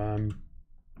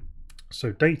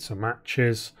 So data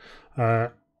matches,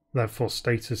 therefore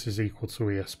status is equal to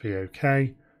ESP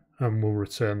OK, and we'll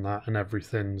return that and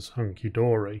everything's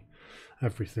hunky-dory,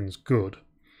 everything's good.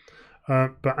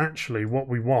 But actually what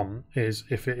we want is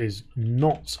if it is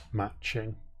not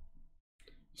matching.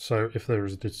 So if there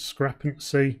is a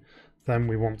discrepancy, then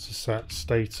we want to set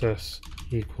status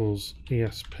equals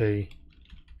ESP,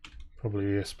 probably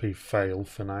ESP fail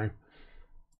for now.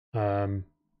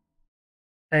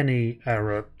 Any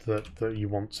error that you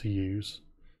want to use.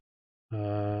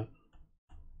 Not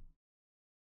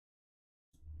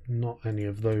any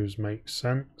of those make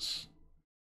sense.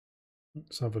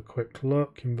 Let's have a quick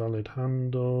look. Invalid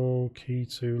handle, key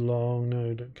too long.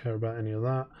 No, don't care about any of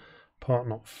that. Part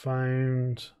not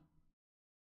found.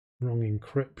 Wrong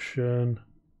encryption.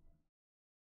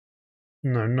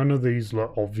 No, none of these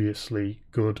look obviously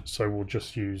good, so we'll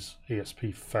just use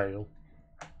ESP fail.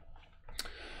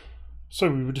 So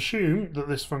we would assume that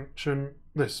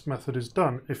this method is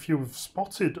done. If you've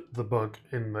spotted the bug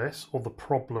in this or the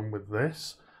problem with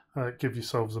this, give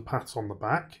yourselves a pat on the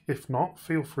back. If not,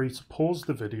 feel free to pause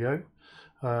the video,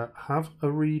 have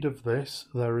a read of this.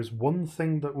 There is one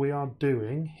thing that we are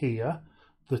doing here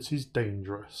that is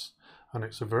dangerous, and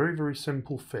it's a very, very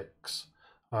simple fix,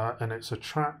 and it's a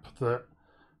trap that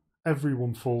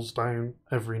everyone falls down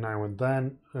every now and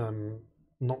then.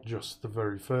 Not just the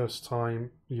very first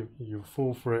time, you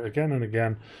fall for it again and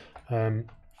again,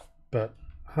 but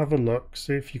have a look,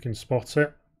 see if you can spot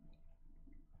it.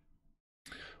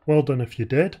 Well done if you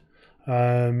did.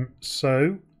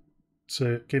 So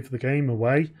to give the game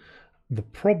away, the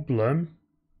problem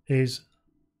is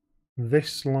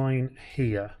this line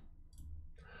here.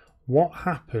 What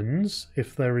happens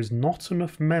if there is not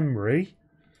enough memory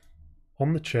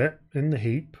on the chip, in the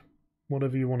heap,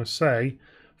 whatever you want to say,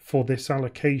 for this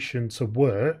allocation to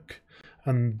work,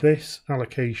 and this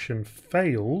allocation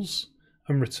fails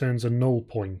and returns a null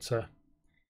pointer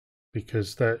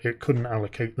because it couldn't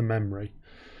allocate the memory.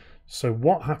 So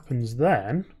what happens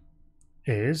then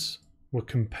is we're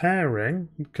comparing,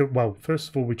 well, first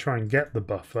of all we try and get the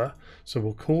buffer, so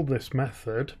we'll call this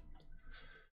method.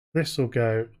 This will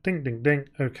go ding ding ding,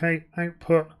 okay,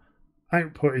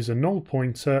 output is a null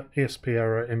pointer, ESP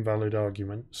error, invalid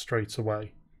argument straight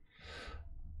away.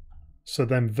 So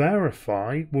then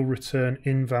verify will return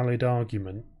invalid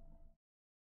argument,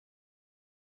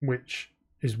 which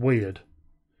is weird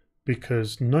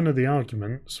because none of the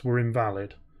arguments were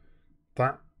invalid.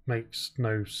 That makes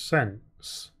no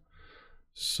sense.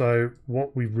 So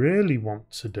what we really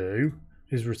want to do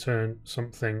is return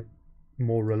something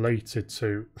more related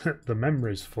to the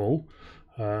memory's full,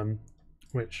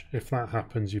 which if that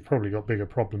happens you've probably got bigger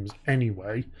problems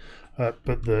anyway. But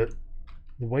the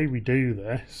way we do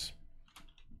this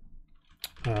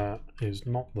is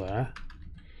not there,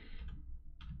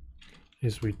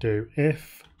 is we do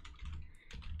if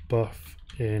buff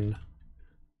in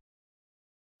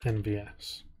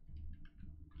NVS,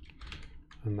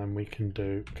 and then we can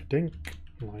do kadink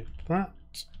like that.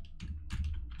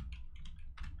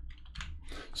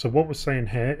 So what we're saying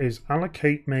here is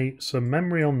allocate me some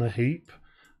memory on the heap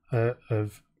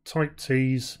of type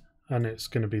T's, and it's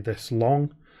going to be this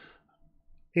long.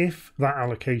 If that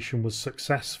allocation was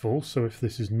successful, so if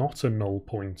this is not a null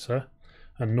pointer,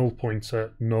 and null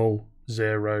pointer, null,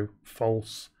 0,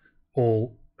 false,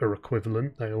 all are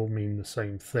equivalent, they all mean the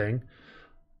same thing,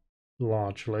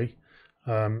 largely.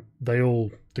 They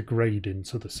all degrade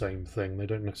into the same thing, they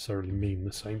don't necessarily mean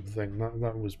the same thing.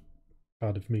 That was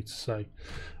bad of me to say.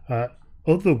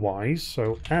 Otherwise,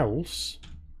 so else,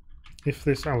 if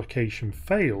this allocation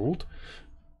failed,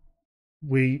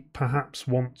 we perhaps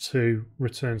want to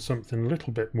return something a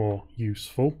little bit more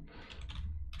useful.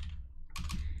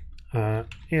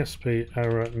 ESP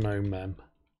error no mem,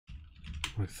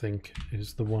 I think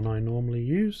is the one I normally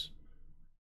use.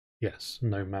 Yes,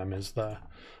 no mem is there.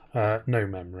 No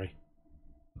memory.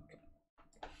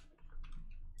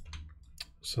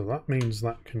 So that means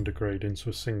that can degrade into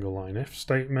a single line if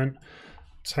statement.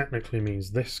 Technically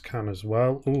means this can as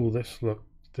well. Oh,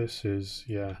 this is,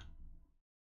 yeah.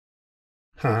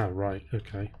 Haha, right,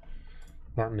 okay.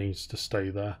 That needs to stay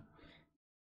there.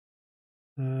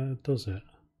 Does it?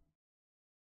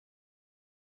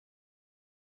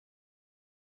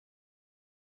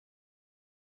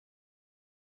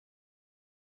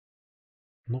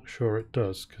 Not sure it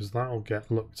does, because that'll get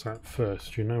looked at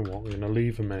first. You know what, I'm going to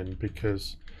leave them in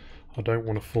because I don't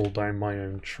want to fall down my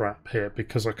own trap here,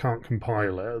 because I can't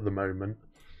compile it at the moment.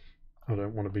 I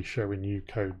don't want to be showing you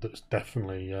code that's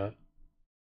definitely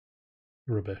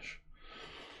rubbish.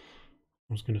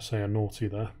 I was going to say a naughty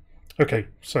there. Okay,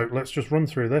 so let's just run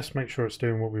through this, make sure it's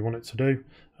doing what we want it to do.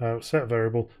 Set a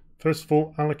variable. First of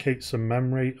all, allocate some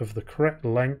memory of the correct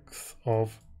length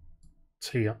of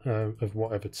t of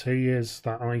whatever t is.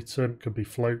 That item could be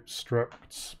floats,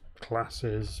 structs,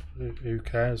 classes, who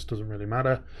cares, doesn't really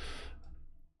matter.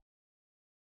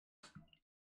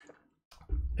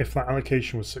 If that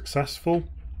allocation was successful,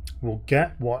 we'll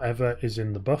get whatever is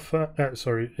in the buffer,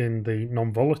 in the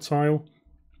non-volatile,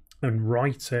 and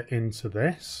write it into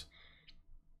this.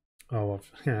 Oh,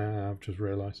 I've just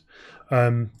realised.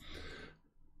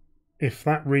 If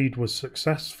that read was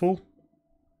successful,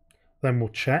 then we'll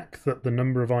check that the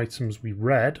number of items we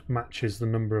read matches the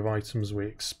number of items we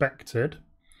expected.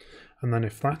 And then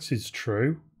if that is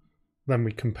true, then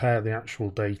we compare the actual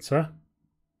data.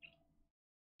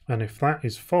 And if that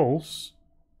is false,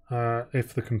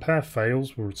 if the compare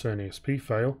fails, we'll return ESP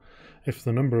fail. If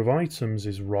the number of items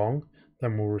is wrong,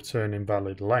 then we'll return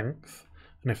invalid length.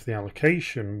 And if the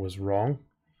allocation was wrong,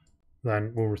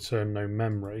 then we'll return no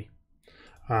memory.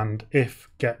 And if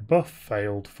getBuff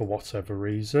failed for whatever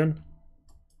reason,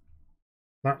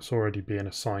 that's already being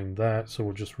assigned there, so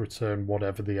we'll just return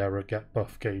whatever the error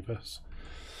getBuff gave us.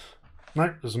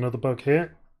 Now, there's another bug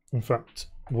here. In fact,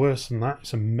 worse than that,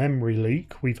 it's a memory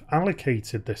leak. We've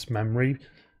allocated this memory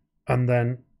and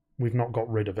then we've not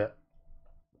got rid of it.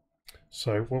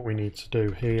 So what we need to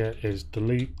do here is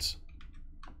delete.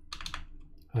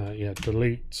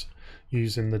 Delete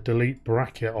using the delete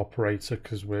bracket operator,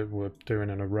 because we're doing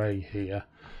an array here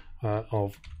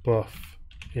of buff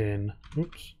in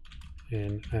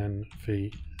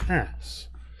NVS,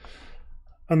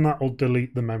 and that will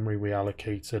delete the memory we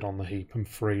allocated on the heap and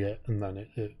free it, and then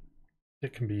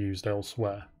it can be used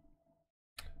elsewhere.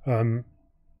 We're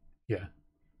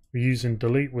using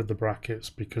delete with the brackets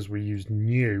because we use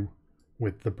new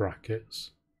with the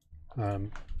brackets.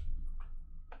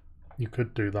 You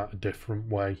could do that a different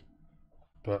way,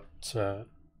 but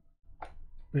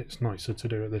it's nicer to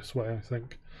do it this way, I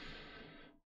think.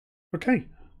 Okay,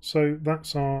 so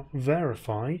that's our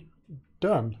verify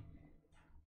done.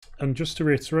 And just to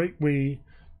reiterate, we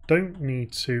don't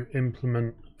need to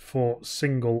implement for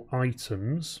single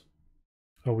items.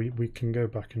 Oh, we can go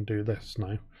back and do this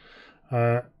now,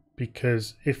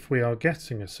 because if we are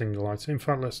getting a single item, in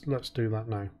fact, let's do that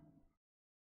now.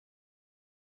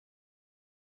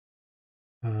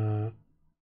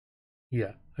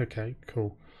 Yeah, okay,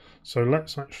 cool. So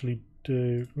let's actually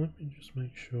do, let me just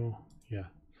make sure, yeah.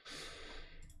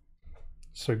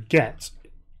 So get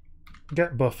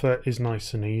buffer is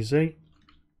nice and easy,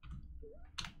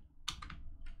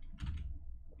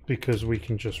 because we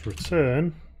can just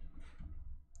return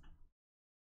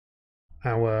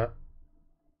our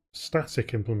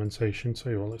static implementation.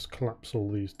 So well, let's collapse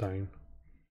all these down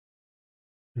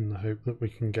in the hope that we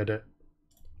can get it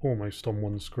almost on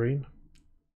one screen.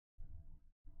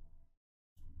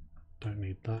 Don't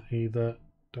need that either.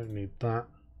 Don't need that.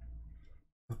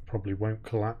 That probably won't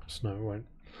collapse. No, it won't.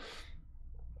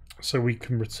 So we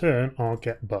can return our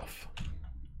getBuff.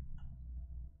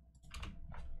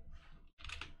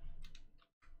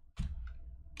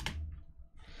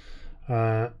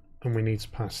 And we need to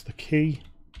pass the key,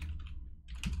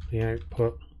 the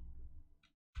output,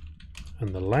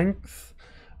 and the length.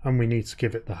 And we need to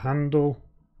give it the handle,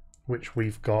 which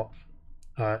we've got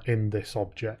in this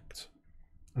object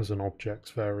as an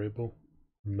object variable,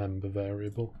 member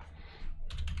variable.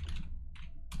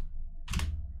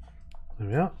 There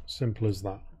we are, simple as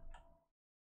that.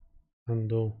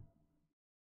 Handle,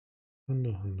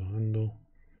 handle, handle, handle.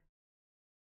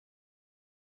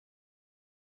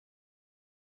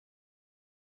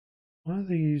 Why are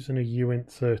they using a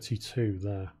uint32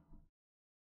 there?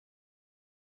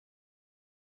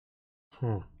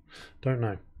 Huh, don't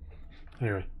know.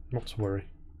 Anyway, not to worry.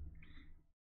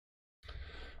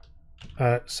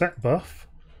 Set buff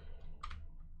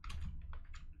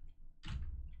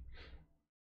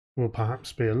will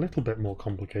perhaps be a little bit more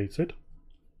complicated.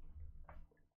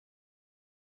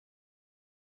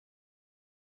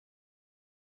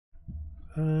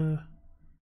 Yeah,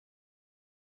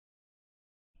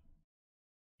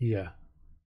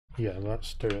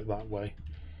 let's do it that way.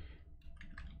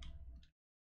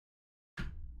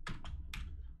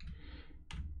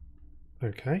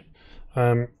 Okay.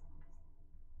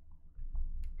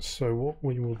 So what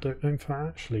we will do, in fact,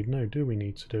 actually, no, do we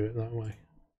need to do it that way?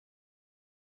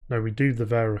 No, we do the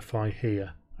verify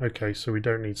here. Okay, so we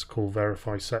don't need to call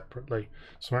verify separately.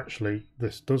 So actually,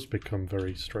 this does become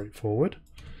very straightforward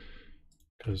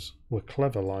because we're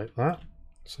clever like that.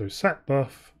 So set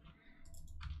buff,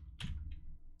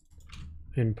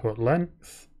 input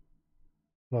length,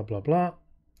 blah, blah, blah.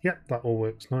 Yep, that all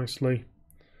works nicely.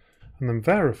 And then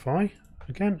verify,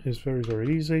 again, is very,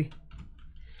 very easy.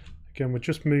 Again, we're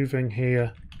just moving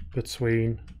here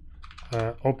between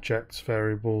objects,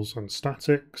 variables, and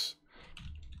statics.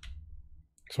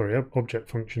 Sorry, object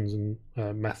functions and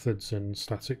methods and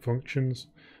static functions.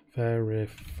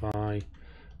 Verify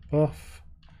buff,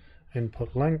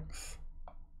 input length.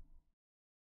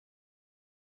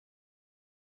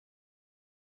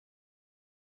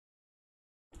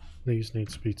 These need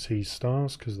to be T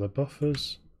stars because they're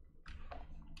buffers.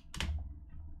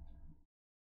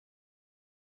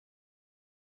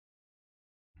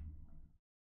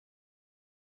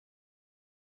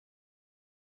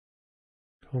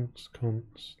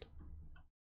 Const.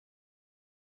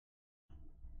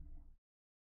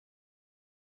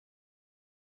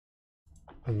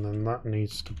 And then that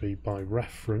needs to be by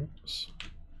reference.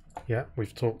 Yeah,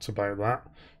 we've talked about that.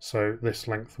 So this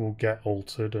length will get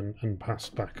altered and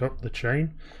passed back up the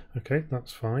chain. Okay,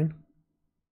 that's fine.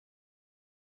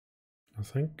 I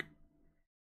think.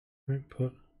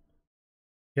 Output.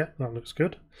 Yeah, that looks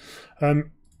good.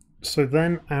 So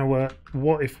then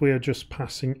what if we are just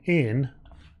passing in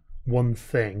one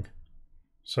thing?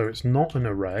 So it's not an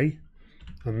array,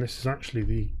 and this is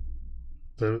actually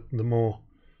the more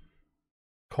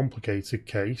complicated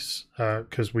case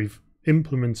because we've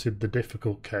implemented the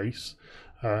difficult case.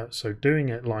 So doing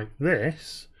it like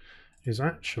this is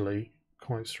actually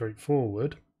quite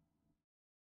straightforward.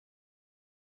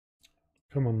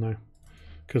 Come on now,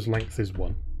 because length is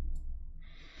 1.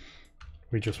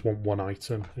 We just want one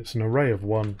item. It's an array of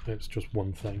 1, it's just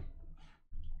one thing.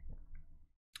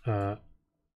 I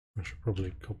should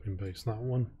probably copy and paste that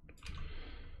one.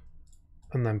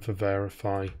 And then for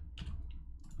verify,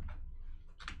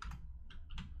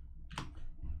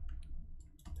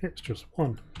 it's just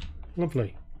 1.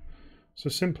 Lovely. So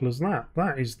simple as that.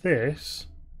 That is this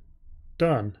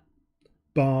done.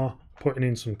 Bar putting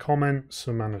in some comments,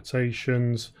 some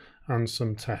annotations, and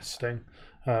some testing.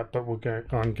 But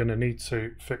I'm going to need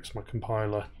to fix my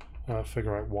compiler,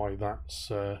 figure out why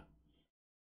that's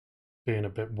being a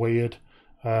bit weird.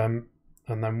 And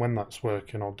then when that's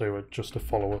working, I'll do just a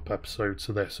follow-up episode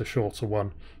to this, a shorter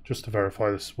one, just to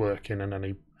verify this is working and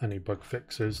any bug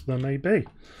fixes there may be.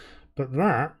 But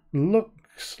that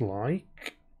looks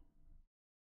like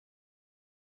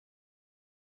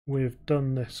we've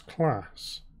done this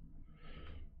class.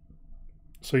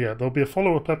 So yeah, there'll be a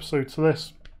follow-up episode to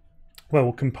this. Well,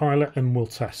 we'll compile it and we'll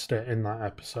test it in that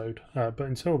episode. But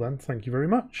until then, thank you very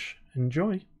much.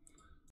 Enjoy.